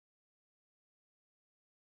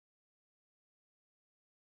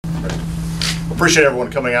Appreciate everyone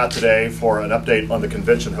coming out today for an update on the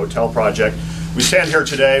Convention Hotel project. We stand here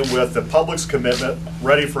today with the public's commitment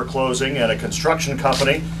ready for closing and a construction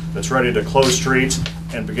company that's ready to close streets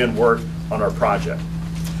and begin work on our project.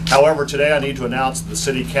 However, today I need to announce that the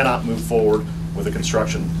city cannot move forward with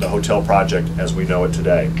the hotel project as we know it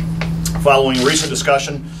today. Following recent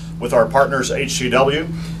discussion with our partners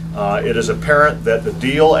HCW, it is apparent that the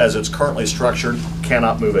deal as it's currently structured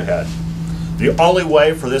cannot move ahead. The only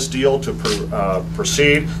way for this deal to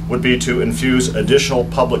proceed would be to infuse additional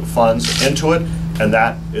public funds into it, and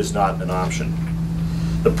that is not an option.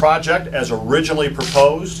 The project, as originally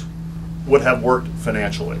proposed, would have worked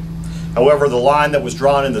financially. However, the line that was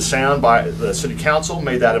drawn in the sand by the City Council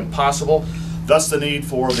made that impossible, thus the need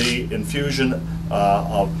for the infusion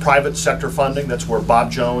of private sector funding. That's where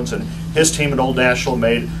Bob Jones and his team at Old National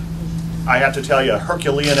made, I have to tell you, a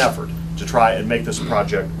Herculean effort to try and make this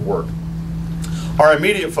project work. Our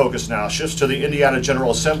immediate focus now shifts to the Indiana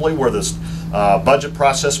General Assembly, where this budget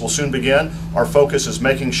process will soon begin. Our focus is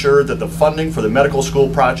making sure that the funding for the medical school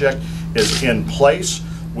project is in place.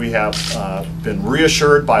 We have been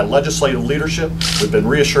reassured by legislative leadership. We've been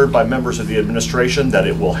reassured by members of the administration that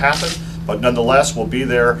it will happen, but nonetheless we'll be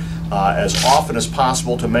there as often as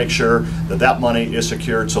possible to make sure that that money is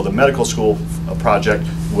secured so the medical school project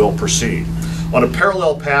will proceed. On a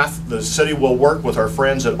parallel path, the city will work with our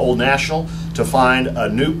friends at Old National to find a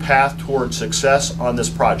new path toward success on this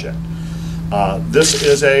project. This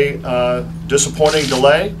is a disappointing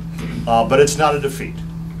delay, but it's not a defeat.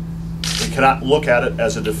 We cannot look at it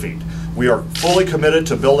as a defeat. We are fully committed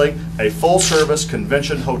to building a full-service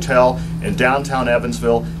convention hotel in downtown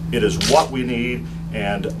Evansville. It is what we need,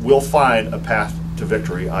 and we'll find a path to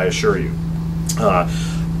victory, I assure you.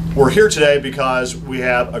 We're here today because we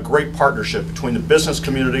have a great partnership between the business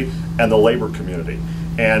community and the labor community.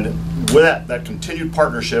 And with that continued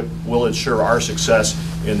partnership will ensure our success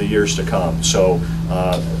in the years to come. So,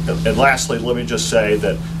 and lastly, let me just say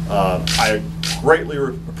that I greatly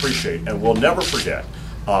appreciate and will never forget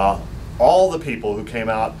all the people who came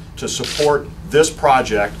out to support this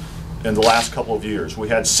project in the last couple of years. We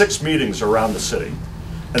had 6 meetings around the city,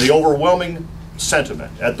 and the overwhelming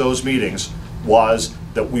sentiment at those meetings was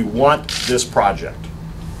that we want this project.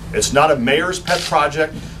 It's not a mayor's pet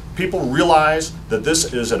project. People realize that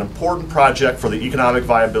this is an important project for the economic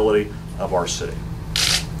viability of our city.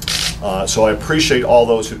 So I appreciate all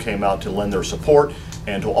those who came out to lend their support,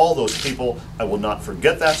 and to all those people, I will not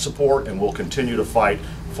forget that support and will continue to fight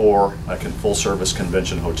for a full-service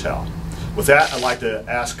convention hotel. With that, I'd like to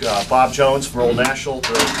ask Bob Jones from Old National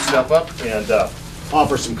to step up and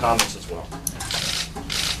offer some comments as well.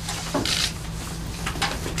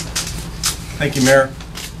 Thank you, Mayor.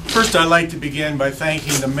 First, I'd like to begin by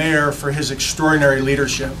thanking the Mayor for his extraordinary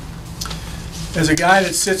leadership. As a guy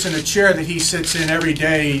that sits in a chair that he sits in every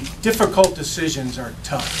day, difficult decisions are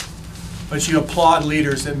tough. But you applaud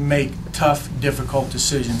leaders that make tough, difficult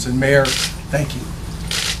decisions. And Mayor, thank you.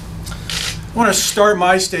 I want to start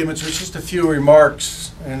my statements with just a few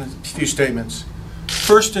remarks and a few statements.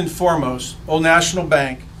 First and foremost, Old National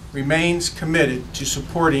Bank remains committed to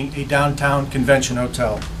supporting a downtown convention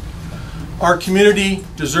hotel. Our community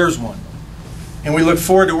deserves one, and we look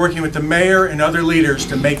forward to working with the mayor and other leaders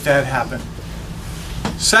to make that happen.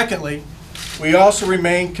 Secondly, we also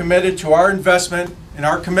remain committed to our investment and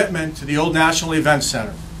our commitment to the Old National Event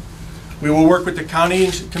Center. We will work with the county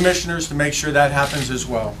commissioners to make sure that happens as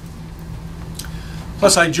well.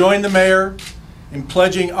 Plus, I join the mayor in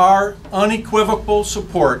pledging our unequivocal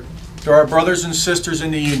support to our brothers and sisters in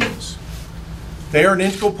the unions. They are an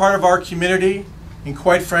integral part of our community, and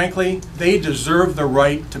quite frankly, they deserve the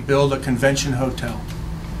right to build a convention hotel.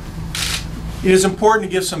 It is important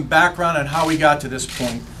to give some background on how we got to this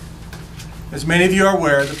point. As many of you are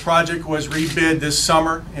aware, the project was rebid this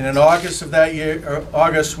summer, and in August of that year,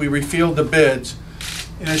 we refilled the bids,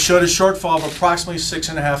 and it showed a shortfall of approximately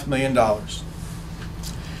 $6.5 million.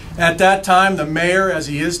 At that time, the mayor, as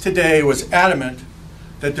he is today, was adamant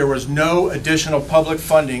that there was no additional public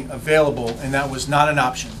funding available, and that was not an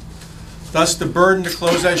option. Thus, the burden to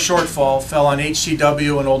close that shortfall fell on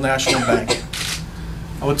HCW and Old National Bank.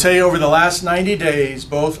 I will tell you, over the last 90 days,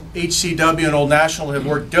 both HCW and Old National have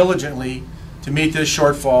worked diligently to meet this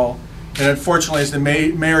shortfall, and unfortunately, as the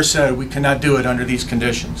mayor said, we cannot do it under these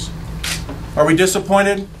conditions. Are we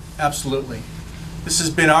disappointed? Absolutely. This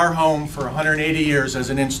has been our home for 180 years as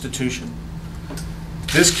an institution.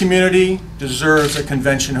 This community deserves a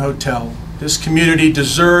convention hotel. This community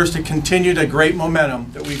deserves to continue the great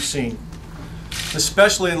momentum that we've seen,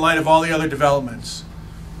 especially in light of all the other developments.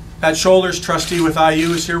 Pat Shoulders, trustee with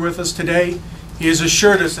IU, is here with us today. He has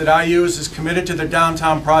assured us that IU is as committed to the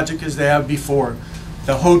downtown project as they have before.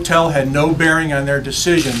 The hotel had no bearing on their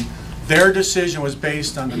decision. Their decision was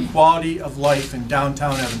based on the quality of life in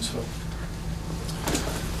downtown Evansville.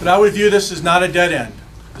 But I would view this as not a dead end.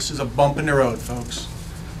 This is a bump in the road, folks.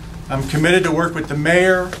 I'm committed to work with the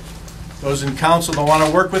mayor, those in council that want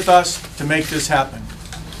to work with us to make this happen.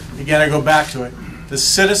 Again, I go back to it. The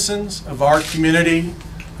citizens of our community,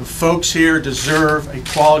 the folks here, deserve a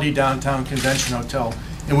quality downtown convention hotel,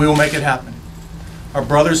 and we will make it happen. Our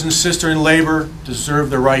brothers and sisters in labor deserve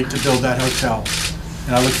the right to build that hotel,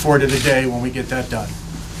 and I look forward to the day when we get that done.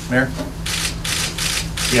 Mayor?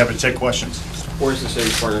 You have to take questions. Where does the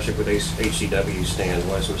city's partnership with HCW stand?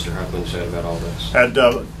 What has Mr. Huffman said about all this? Had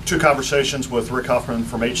two conversations with Rick Huffman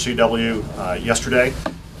from HCW yesterday.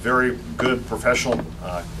 Very good, professional,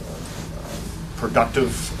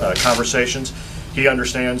 productive conversations. He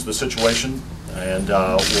understands the situation, and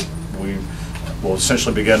we will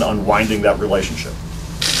essentially begin unwinding that relationship.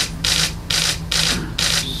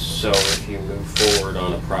 So if you move forward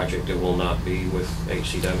on a project, it will not be with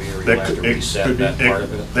HCW, or you'll have to reset that part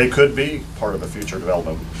of it? They could be part of a future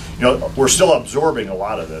development. You know, we're still absorbing a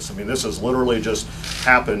lot of this. I mean, this has literally just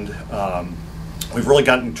happened. We've really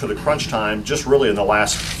gotten to the crunch time just really in the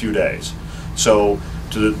last few days. So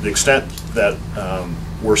to the extent that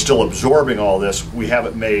we're still absorbing all this, we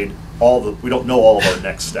haven't made we don't know all of our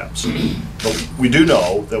next steps. But we do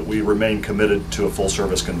know that we remain committed to a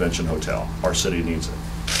full-service convention hotel. Our city needs it.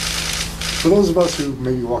 For those of us who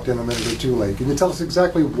maybe walked in a minute or two late, can you tell us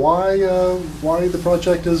exactly why the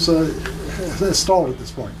project is stalled at this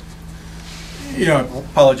point? You know, I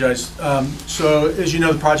apologize. So as you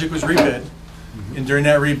know, the project was rebid, and during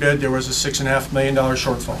that rebid there was a $6.5 million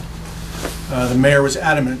shortfall. The mayor was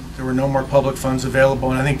adamant there were no more public funds available,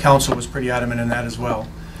 and I think council was pretty adamant in that as well.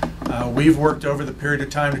 We've worked over the period of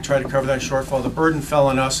time to try to cover that shortfall. The burden fell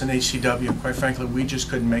on us and HCW. Quite frankly, we just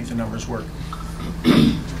couldn't make the numbers work.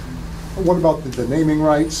 What about the naming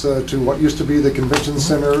rights to what used to be the convention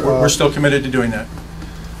center? We're still committed to doing that.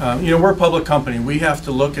 You know, we're a public company. We have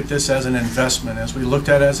to look at this as an investment. As we looked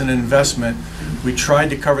at it as an investment, we tried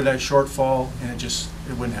to cover that shortfall, and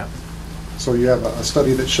it wouldn't happen. So you have a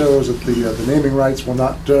study that shows that the naming rights will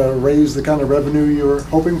not raise the kind of revenue you were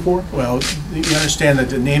hoping for? Well, you understand that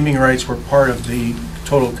the naming rights were part of the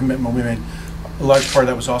total commitment we made. A large part of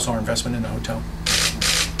that was also our investment in the hotel.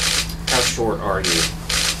 How short are you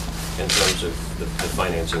in terms of the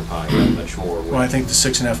financing pie? How much more? Well, I think the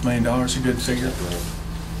 $6.5 million is a good figure.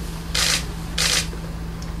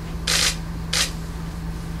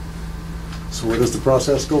 So where does the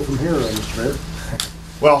process go from here, Mr. Mayor?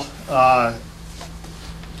 Well,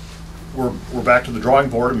 we're back to the drawing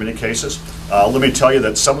board in many cases. Let me tell you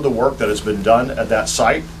that some of the work that has been done at that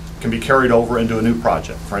site can be carried over into a new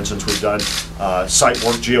project. For instance, we've done site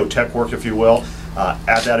work, geotech work, if you will,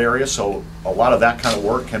 at that area. So a lot of that kind of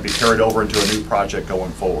work can be carried over into a new project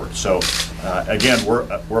going forward. So again,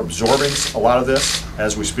 we're absorbing a lot of this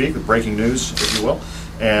as we speak, with breaking news, if you will.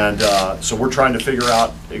 And so we're trying to figure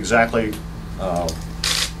out exactly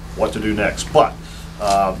what to do next. But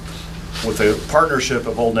with the partnership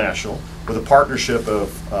of Old National, with the partnership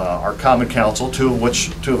of our Common Council, two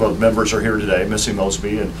of the members are here today, Missy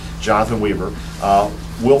Mosby and Jonathan Weaver,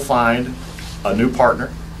 we'll find a new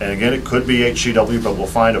partner. And again, it could be HCW, but we'll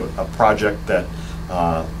find a project that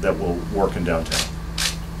will work in downtown.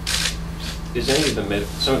 Is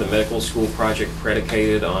some of the medical school project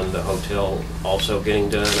predicated on the hotel also getting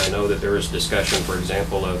done? I know that there is discussion, for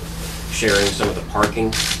example, of sharing some of the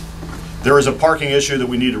parking. There is a parking issue that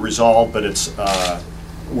we need to resolve, but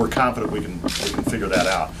we're confident we can figure that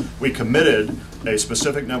out. We committed a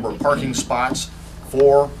specific number of parking spots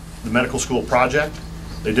for the medical school project.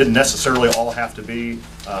 They didn't necessarily all have to be,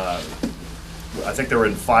 I think they were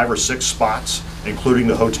in 5 or 6 spots, including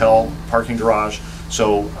the hotel parking garage.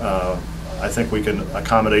 So I think we can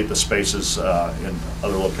accommodate the spaces in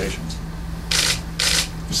other locations.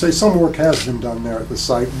 You say some work has been done there at the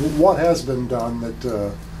site. What has been done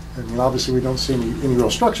that, I mean, obviously we don't see any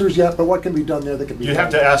real structures yet, but what can be done there that can be done? You'd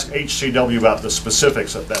have to ask HCW about the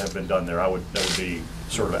specifics that have been done there. That would be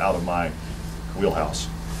sort of out of my wheelhouse.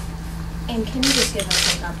 And can you just give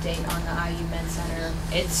us an update on the IU Med Center?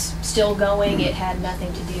 It's still going. It had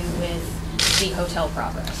nothing to do with the hotel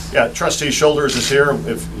progress. Yeah, Trustee Shoulders is here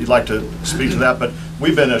if you'd like to speak to that, but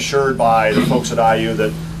we've been assured by the folks at IU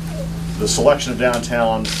that the selection of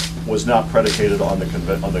downtown was not predicated on the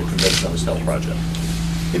convention hotel project.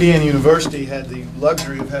 Indiana University had the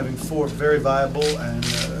luxury of having 4 very viable and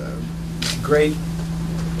great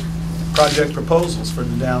project proposals for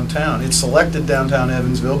the downtown. It selected downtown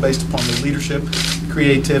Evansville based upon the leadership,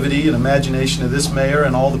 creativity and imagination of this mayor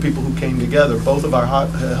and all the people who came together, both of our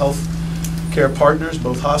health care partners,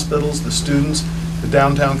 both hospitals, the students, the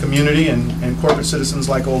downtown community, and corporate citizens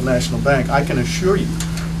like Old National Bank. I can assure you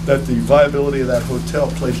that the viability of that hotel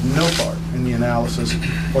played no part in the analysis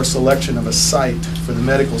or selection of a site for the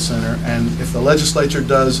medical center. And if the legislature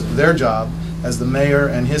does their job, as the mayor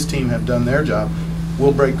and his team have done their job,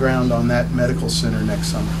 we'll break ground on that medical center next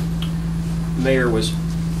summer. Mayor was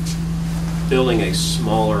building a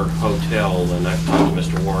smaller hotel, and I've talked to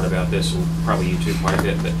Mr. Warren about this, and probably you too quite a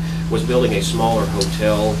bit, but was building a smaller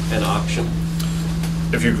hotel an option?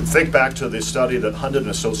 If you think back to the study that Hundred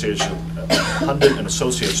and Associates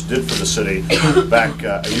did for the city back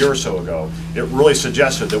a year or so ago, it really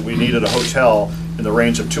suggested that we needed a hotel in the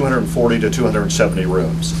range of 240 to 270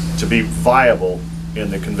 rooms to be viable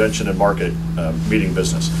in the convention and market meeting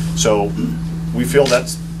business. So we feel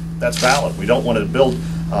that's valid. We don't want to build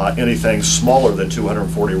anything smaller than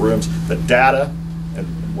 240 rooms. The data,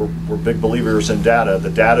 and we're big believers in data, the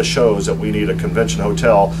data shows that we need a convention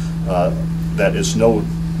hotel that is no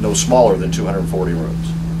smaller than 240 rooms.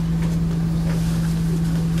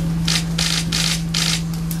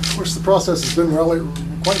 Of course, the process has been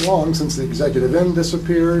quite long since the executive end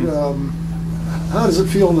disappeared. How does it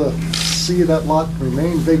feel to see that lot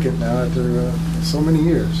remain vacant now after so many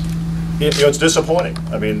years? It's disappointing.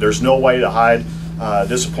 I mean, there's no way to hide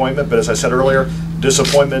disappointment, but as I said earlier,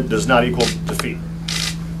 disappointment does not equal defeat.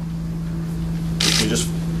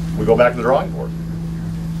 We go back to the drawing board.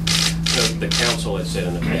 The council has said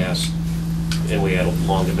in the past, and we had a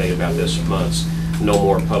long debate about this for months, no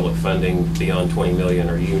more public funding beyond 20 million.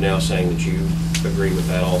 Are you now saying that you agree with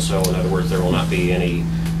that also? In other words, there will not be any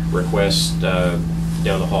request down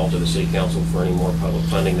the hall to the city council for any more public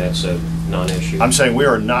funding? That's a non-issue? I'm saying we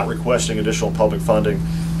are not requesting additional public funding,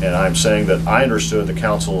 and I'm saying that I understood the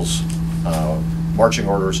council's marching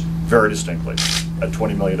orders very distinctly at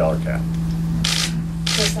 $20 million cap.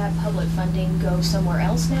 Does that public funding go somewhere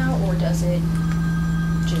else now, or does it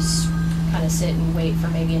just kind of sit and wait for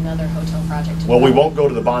maybe another hotel project to Well, we develop? won't go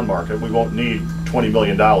to the bond market. We won't need $20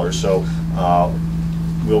 million, so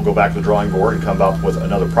we'll go back to the drawing board and come up with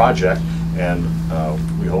another project, and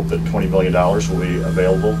we hope that $20 million will be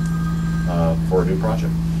available for a new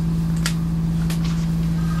project.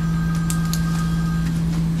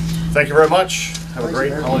 Thank you very much. Have a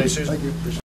great holiday season. Thank you.